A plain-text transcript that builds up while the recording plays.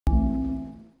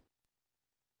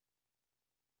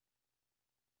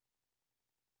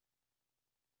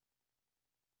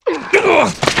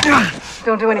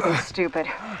Don't do anything stupid.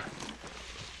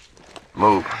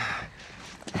 Move.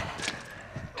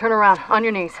 Turn around, on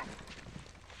your knees.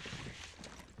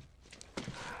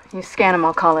 You scan him,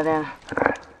 I'll call it in. All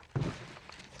right.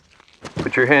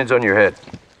 Put your hands on your head.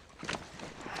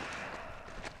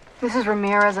 This is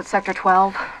Ramirez at Sector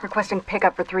 12, requesting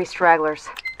pickup for 3 stragglers.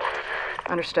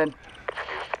 Understood.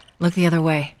 Look the other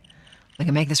way. We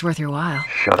can make this worth your while.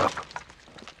 Shut up.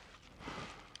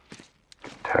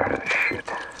 Tired of this shit.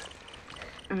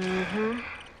 Mm-hmm.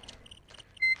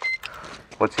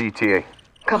 What's the ETA?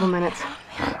 Couple minutes.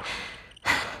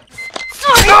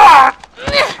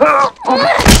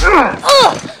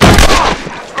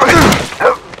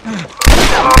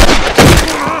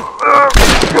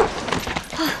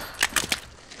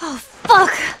 Oh,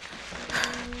 fuck!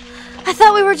 I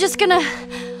thought we were just gonna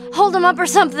hold him up or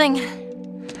something.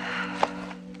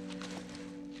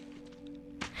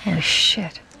 Holy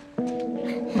shit.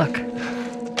 Look.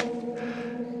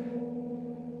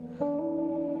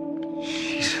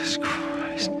 Jesus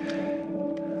Christ.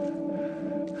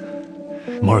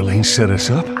 Marlene set us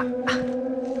up?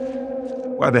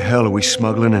 Why the hell are we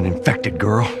smuggling an infected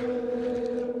girl?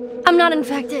 I'm not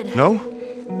infected. No?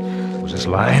 Was this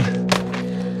lying?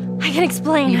 I can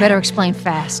explain. You better explain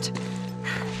fast.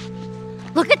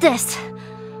 Look at this.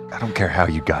 I don't care how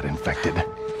you got infected.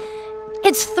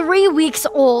 It's 3 weeks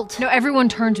old. No, everyone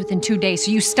turns within 2 days,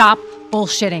 so you stop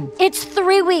bullshitting. It's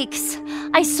 3 weeks.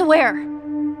 I swear.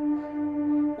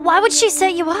 Why would she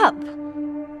set you up?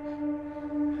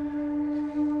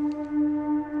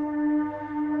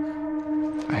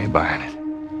 I ain't buying it.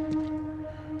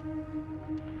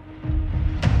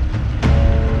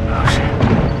 Oh, shit.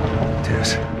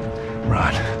 Tess,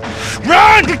 run.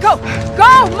 Run! Go!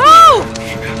 Go! Move!